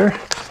out of there,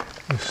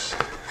 just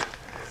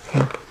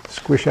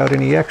squish out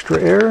any extra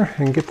air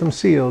and get them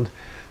sealed.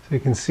 So you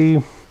can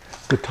see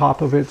the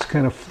top of it's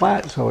kind of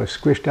flat, so I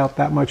squished out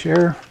that much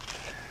air,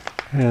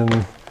 and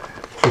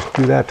just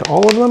do that to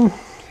all of them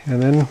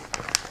and then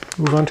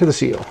move on to the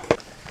seal.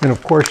 And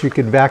of course you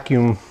could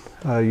vacuum,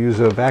 use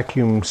a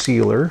vacuum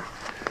sealer,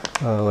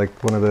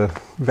 like one of the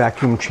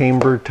vacuum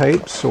chamber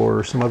types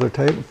or some other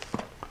type.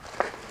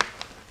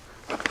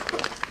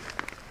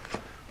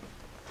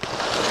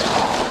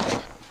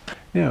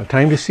 Now,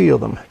 time to seal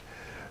them.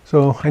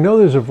 So I know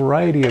there's a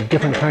variety of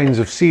different kinds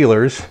of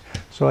sealers.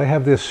 So I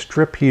have this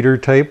strip heater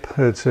type.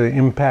 It's an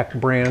Impact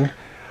brand.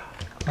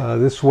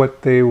 This is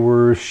what they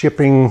were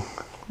shipping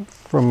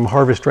from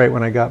Harvest Right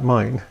when I got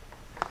mine.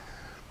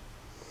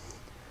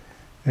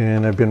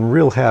 And I've been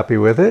real happy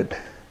with it.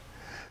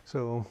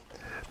 So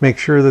make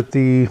sure that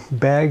the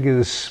bag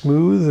is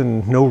smooth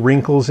and no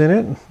wrinkles in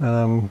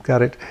it.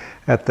 Got it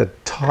at the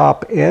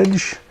top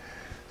edge.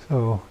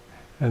 So,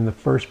 and the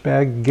first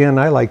bag, again,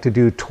 I like to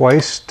do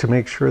twice to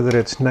make sure that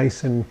it's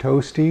nice and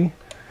toasty,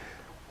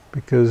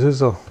 because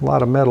there's a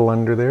lot of metal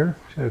under there,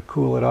 so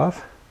cool it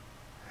off.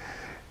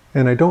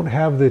 And I don't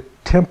have the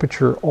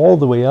temperature all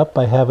the way up.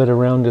 I have it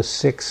around a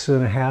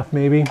 6.5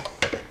 maybe.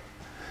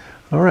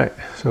 All right,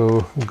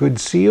 so good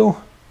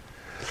seal.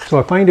 So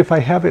I find if I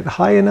have it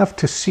high enough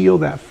to seal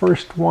that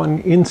first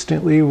one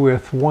instantly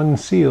with one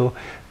seal,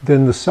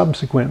 then the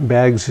subsequent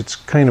bags, it's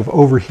kind of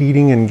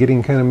overheating and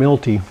getting kind of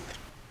melty.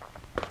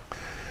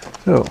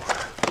 So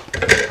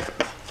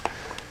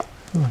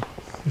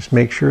just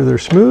make sure they're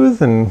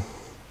smooth and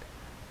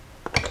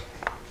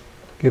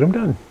get them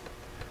done.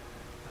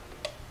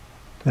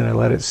 Then I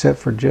let it sit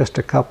for just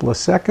a couple of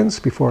seconds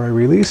before I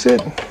release it.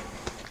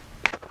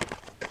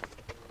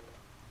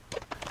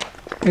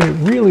 And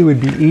it really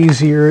would be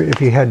easier if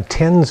you had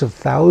tens of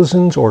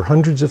thousands or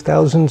hundreds of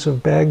thousands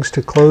of bags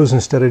to close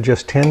instead of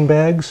just 10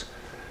 bags,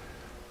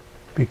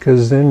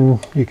 because then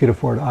you could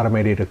afford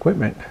automated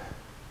equipment.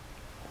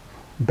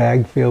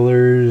 Bag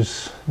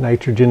fillers,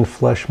 nitrogen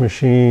flush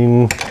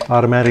machine,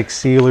 automatic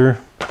sealer,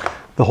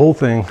 the whole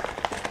thing.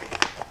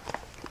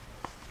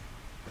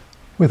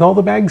 With all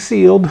the bags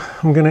sealed,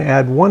 I'm going to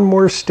add one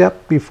more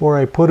step before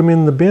I put them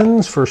in the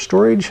bins for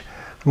storage.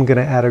 I'm going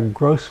to add a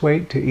gross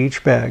weight to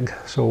each bag,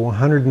 so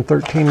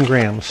 113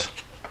 grams.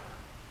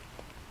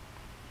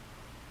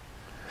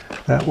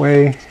 That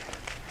way,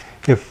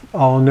 if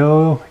I'll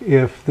know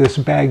if this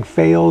bag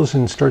fails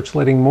and starts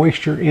letting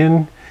moisture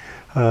in,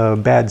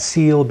 bad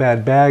seal,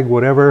 bad bag,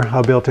 whatever,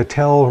 I'll be able to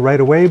tell right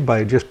away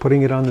by just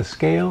putting it on the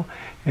scale.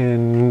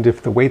 And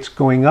if the weight's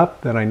going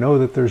up, then I know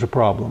that there's a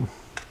problem.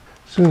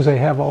 As soon as I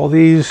have all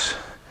these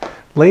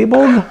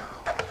labeled,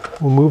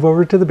 we'll move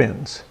over to the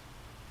bins.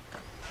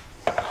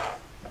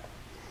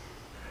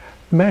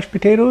 The mashed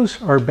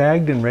potatoes are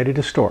bagged and ready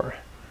to store.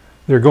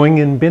 They're going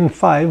in bin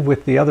 5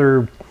 with the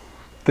other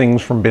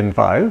things from bin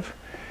 5.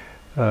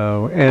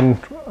 And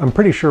I'm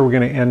pretty sure we're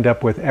going to end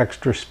up with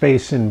extra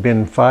space in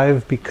bin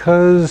 5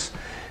 because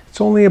it's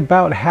only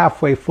about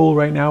halfway full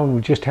right now, and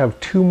we just have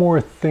 2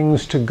 more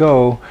things to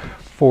go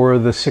for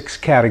the 6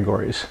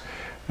 categories.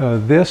 So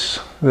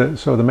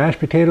the mashed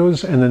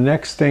potatoes, and the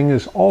next thing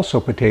is also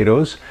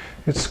potatoes.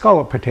 It's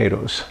scallop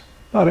potatoes.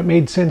 Thought it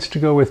made sense to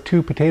go with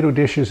 2 potato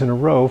dishes in a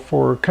row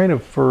for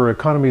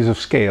economies of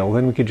scale.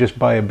 Then we could just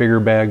buy a bigger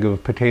bag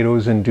of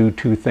potatoes and do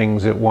 2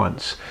 things at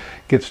once.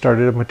 Get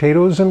started on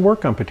potatoes and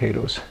work on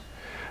potatoes.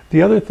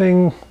 The other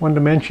thing I wanted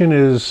to mention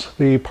is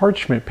the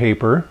parchment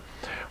paper.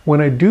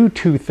 When I do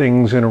 2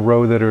 things in a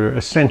row that are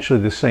essentially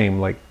the same,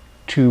 like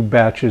 2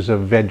 batches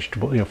of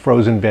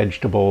frozen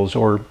vegetables,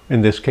 or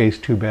in this case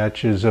 2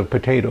 batches of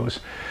potatoes,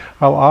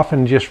 I'll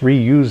often just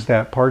reuse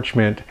that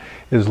parchment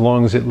as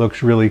long as it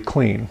looks really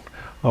clean.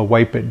 I'll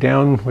wipe it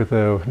down with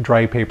a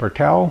dry paper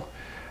towel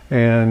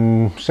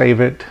and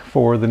save it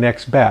for the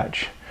next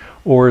batch,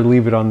 or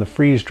leave it on the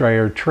freeze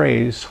dryer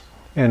trays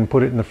and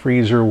put it in the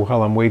freezer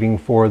while I'm waiting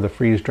for the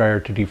freeze dryer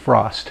to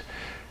defrost.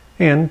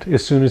 And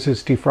as soon as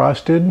it's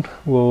defrosted,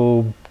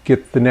 we'll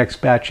get the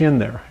next batch in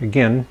there.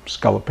 Again,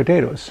 scallop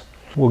potatoes.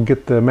 We'll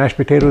get the mashed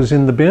potatoes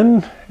in the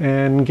bin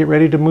and get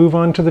ready to move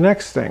on to the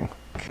next thing.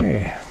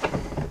 Okay.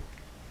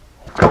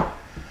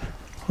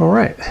 All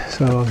right,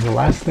 so the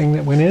last thing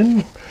that went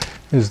in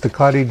is the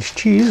cottage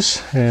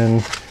cheese,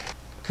 and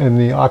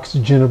the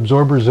oxygen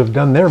absorbers have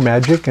done their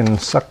magic and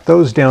sucked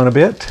those down a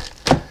bit.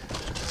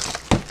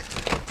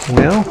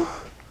 Now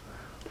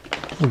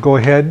we'll go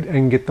ahead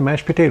and get the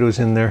mashed potatoes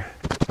in there.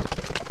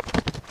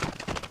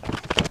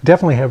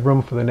 Definitely have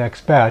room for the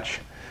next batch.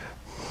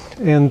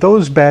 And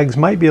those bags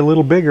might be a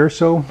little bigger,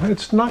 so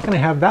it's not going to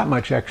have that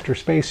much extra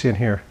space in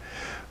here.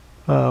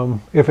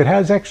 If it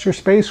has extra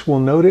space,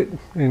 we'll note it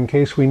in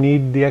case we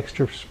need the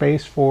extra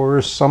space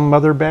for some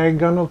other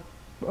bag on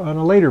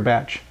a later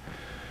batch.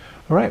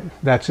 All right,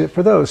 that's it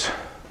for those.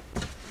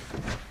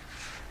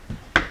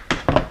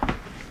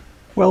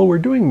 While we're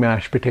doing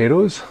mashed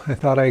potatoes, I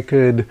thought I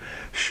could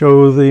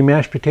show the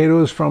mashed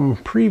potatoes from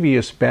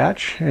previous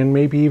batch and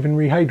maybe even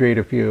rehydrate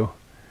a few.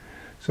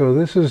 So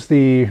this is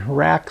the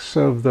racks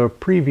of the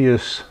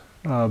previous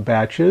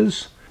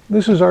batches.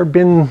 This is our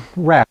bin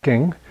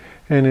racking,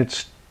 and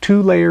it's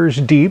 2 layers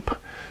deep.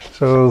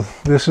 So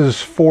this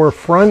is 4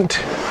 front,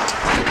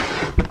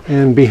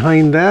 and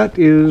behind that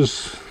is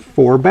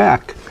 4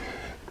 back.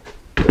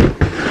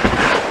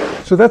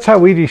 So that's how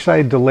we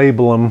decided to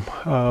label them,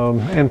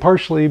 and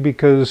partially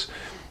because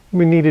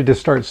we needed to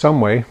start some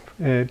way.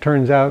 It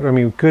turns out, I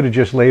mean, we could have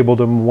just labeled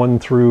them 1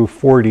 through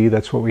 40,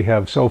 that's what we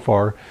have so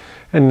far,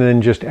 and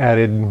then just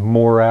added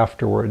more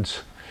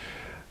afterwards.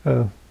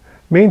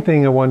 Main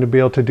thing I wanted to be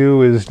able to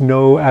do is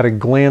know at a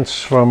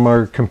glance from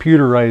our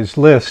computerized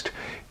list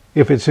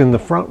if it's in the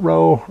front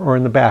row or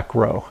in the back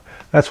row.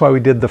 That's why we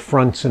did the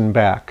fronts and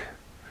back.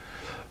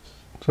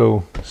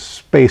 So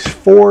space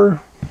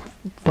 4,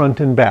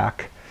 front and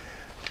back.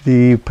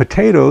 The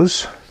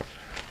potatoes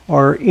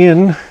are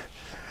in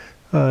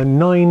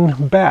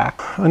 9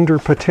 back. Under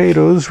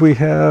potatoes we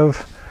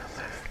have,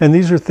 and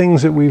these are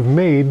things that we've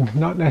made,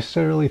 not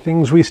necessarily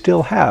things we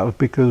still have,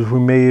 because we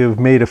may have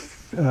made a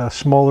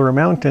smaller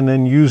amount and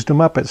then used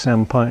them up at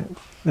some point.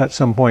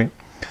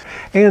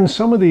 And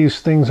some of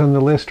these things on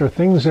the list are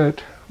things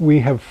that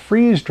we have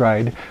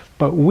freeze-dried,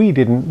 but we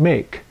didn't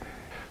make.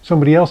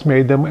 Somebody else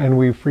made them and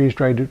we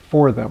freeze-dried it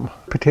for them.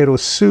 Potato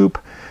soup,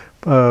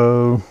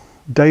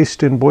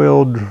 diced and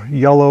boiled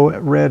yellow,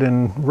 red,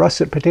 and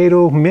russet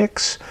potato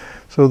mix.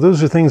 So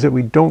those are things that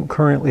we don't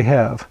currently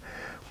have.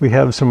 We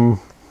have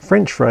some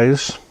French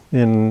fries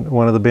in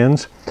one of the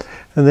bins,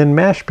 and then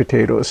mashed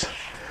potatoes.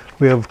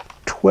 We have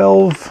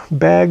 12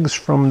 bags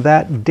from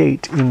that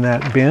date in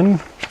that bin,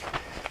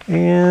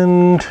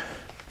 and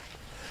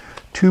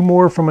 2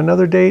 more from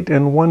another date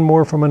and 1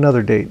 more from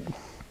another date.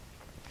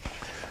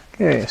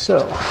 Okay,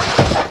 so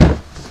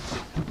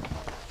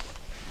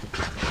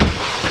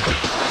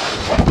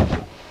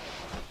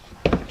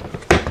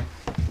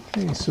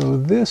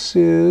this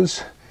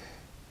is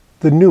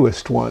the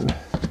newest one.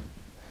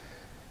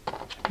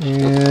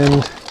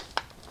 And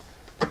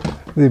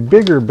the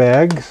bigger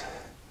bag,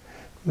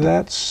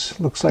 that's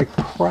looks like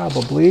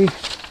probably,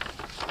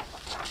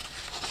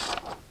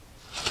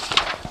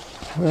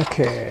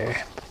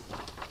 okay,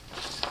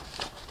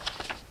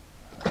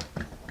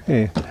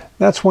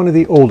 that's one of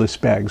the oldest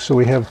bags. So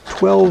we have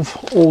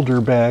 12 older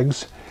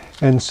bags,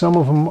 and some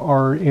of them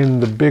are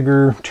in the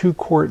bigger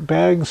 2-quart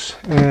bags,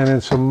 and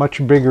it's a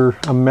much bigger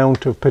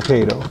amount of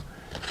potato.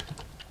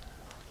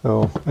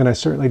 So, and I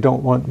certainly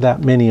don't want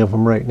that many of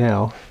them right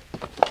now.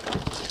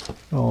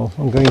 So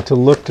I'm going to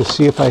look to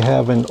see if I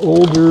have an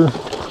older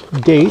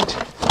date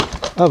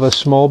of a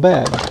small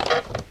bag.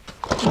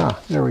 Ah,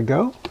 there we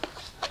go.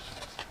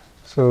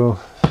 So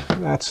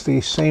that's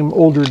the same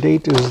older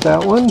date as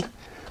that one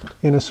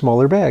in a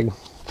smaller bag.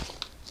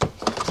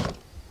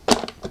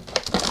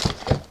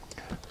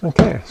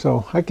 Okay,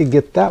 so I could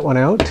get that one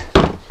out.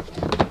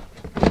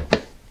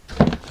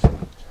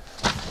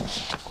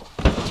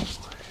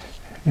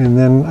 And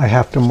then I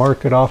have to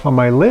mark it off on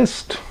my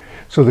list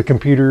so the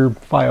computer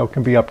file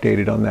can be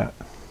updated on that.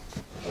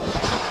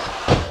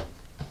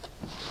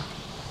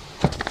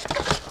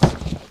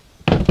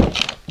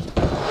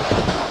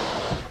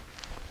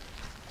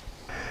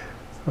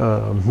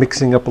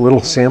 Mixing up a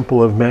little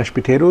sample of mashed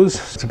potatoes.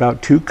 It's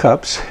about 2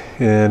 cups,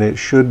 and it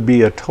should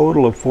be a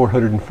total of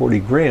 440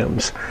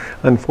 grams.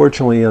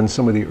 Unfortunately, on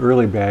some of the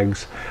early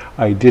bags,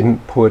 I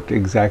didn't put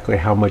exactly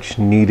how much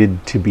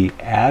needed to be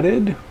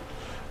added.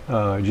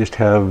 Just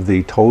have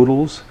the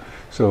totals.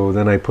 So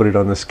then I put it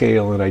on the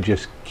scale and I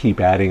just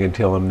keep adding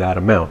until I'm that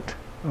amount.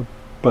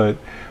 But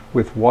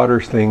with water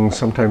things,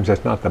 sometimes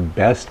that's not the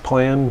best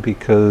plan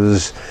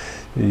because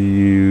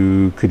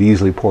you could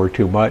easily pour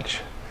too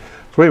much.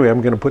 So anyway,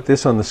 I'm going to put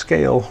this on the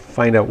scale,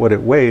 find out what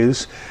it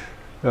weighs,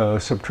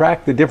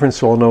 subtract the difference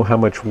so I'll know how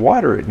much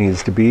water it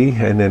needs to be,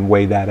 and then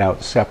weigh that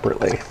out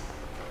separately.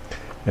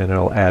 And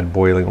I'll add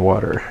boiling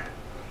water.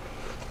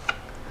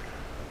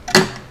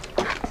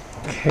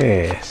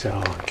 Okay, so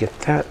I'll get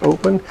that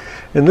open.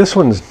 And this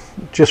one's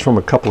just from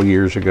a couple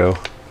years ago.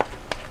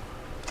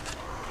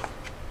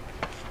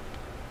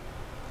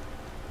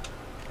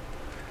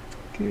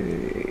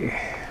 Okay.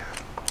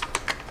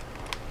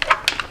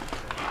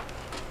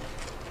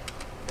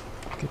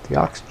 Get the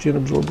oxygen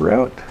absorber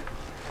out.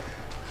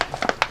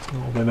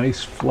 All the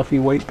nice fluffy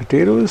white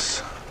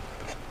potatoes.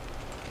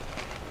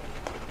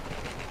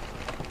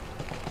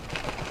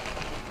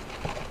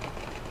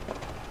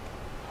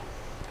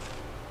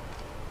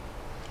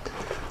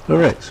 All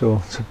right,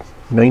 so it's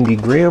 90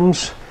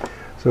 grams.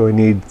 So I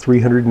need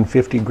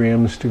 350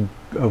 grams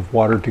of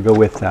water to go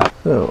with that.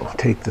 So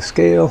take the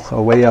scale,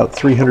 I'll weigh out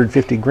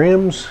 350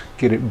 grams,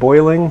 get it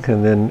boiling,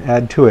 and then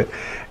add to it.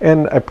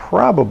 And I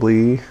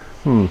probably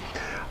want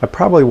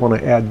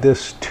to add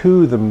this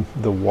to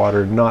the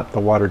water, not the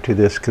water to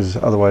this, because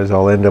otherwise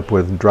I'll end up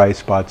with dry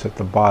spots at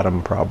the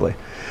bottom probably.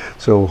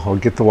 So I'll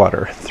get the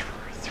water,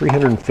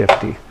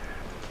 350.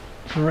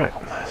 All right,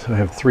 so I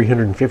have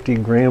 350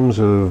 grams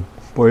of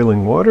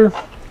boiling water.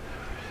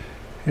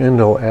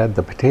 And I'll add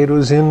the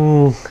potatoes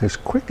in as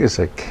quick as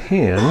I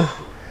can.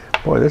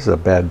 Boy, this is a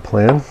bad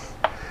plan.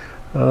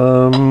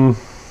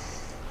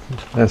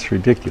 That's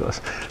ridiculous.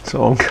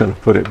 So I'm going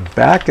to put it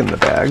back in the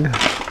bag.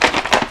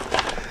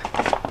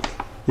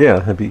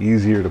 Yeah, it'd be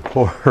easier to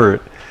pour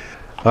it.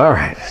 All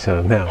right,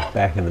 so now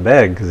back in the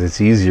bag because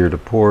it's easier to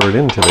pour it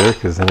into there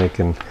because then I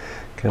can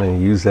kind of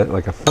use that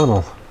like a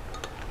funnel.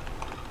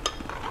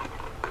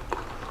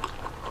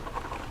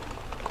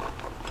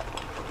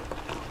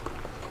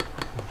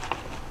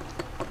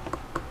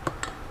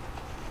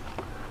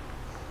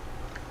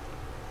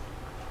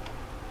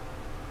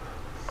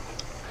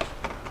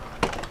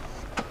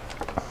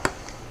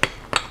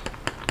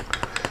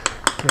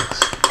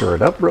 Stir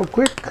it up real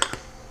quick.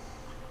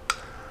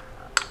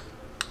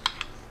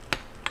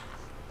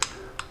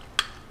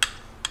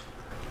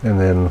 And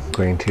then I'm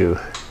going to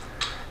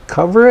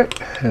cover it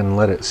and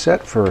let it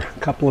set for a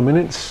couple of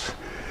minutes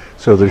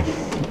so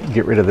that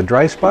get rid of the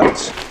dry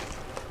spots.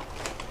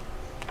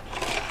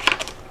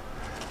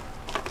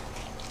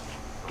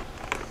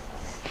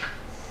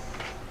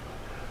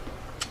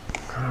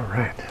 All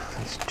right,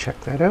 let's check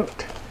that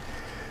out.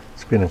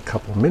 It's been a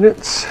couple of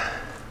minutes.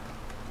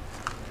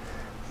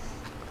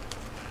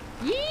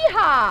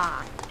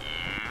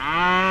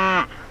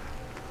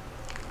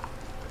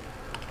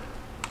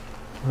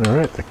 All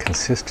right, the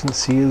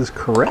consistency is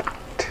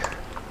correct.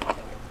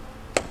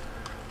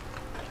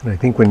 And I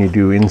think when you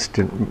do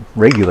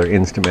regular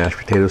instant mashed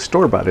potatoes,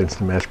 store-bought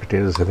instant mashed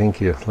potatoes, I think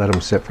you let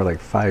them sit for like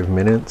 5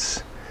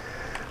 minutes.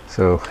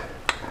 So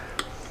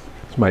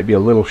this might be a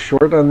little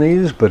short on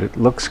these, but it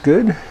looks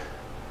good.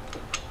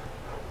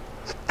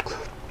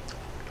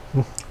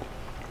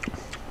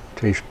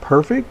 Tastes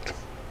perfect.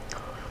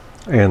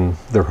 And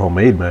they're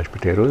homemade mashed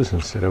potatoes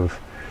instead of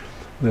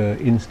the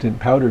instant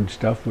powdered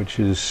stuff, which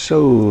is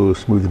so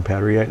smooth and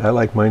powdery. I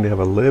like mine to have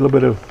a little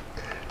bit of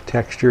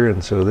texture,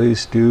 and so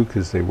these do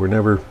because they were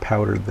never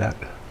powdered that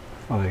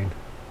fine.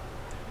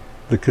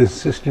 The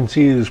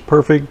consistency is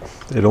perfect.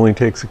 It only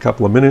takes a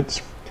couple of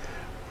minutes.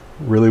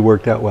 Really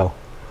worked out well.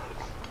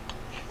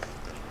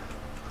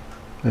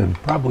 And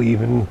probably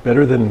even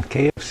better than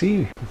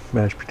KFC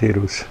mashed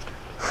potatoes.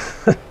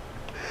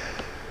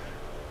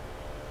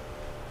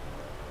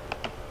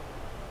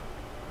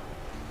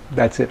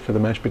 That's it for the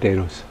mashed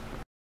potatoes.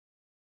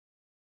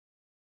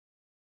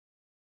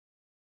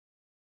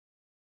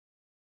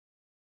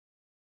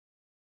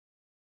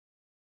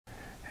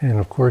 And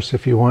of course,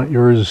 if you want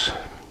yours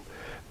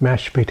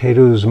mashed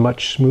potatoes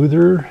much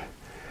smoother,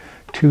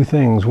 two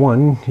things.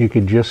 One, you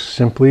could just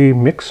simply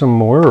mix them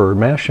more or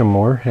mash them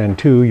more, and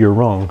two, you're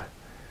wrong.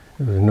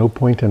 There's no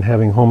point in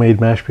having homemade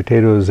mashed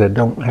potatoes that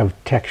don't have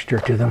texture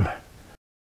to them.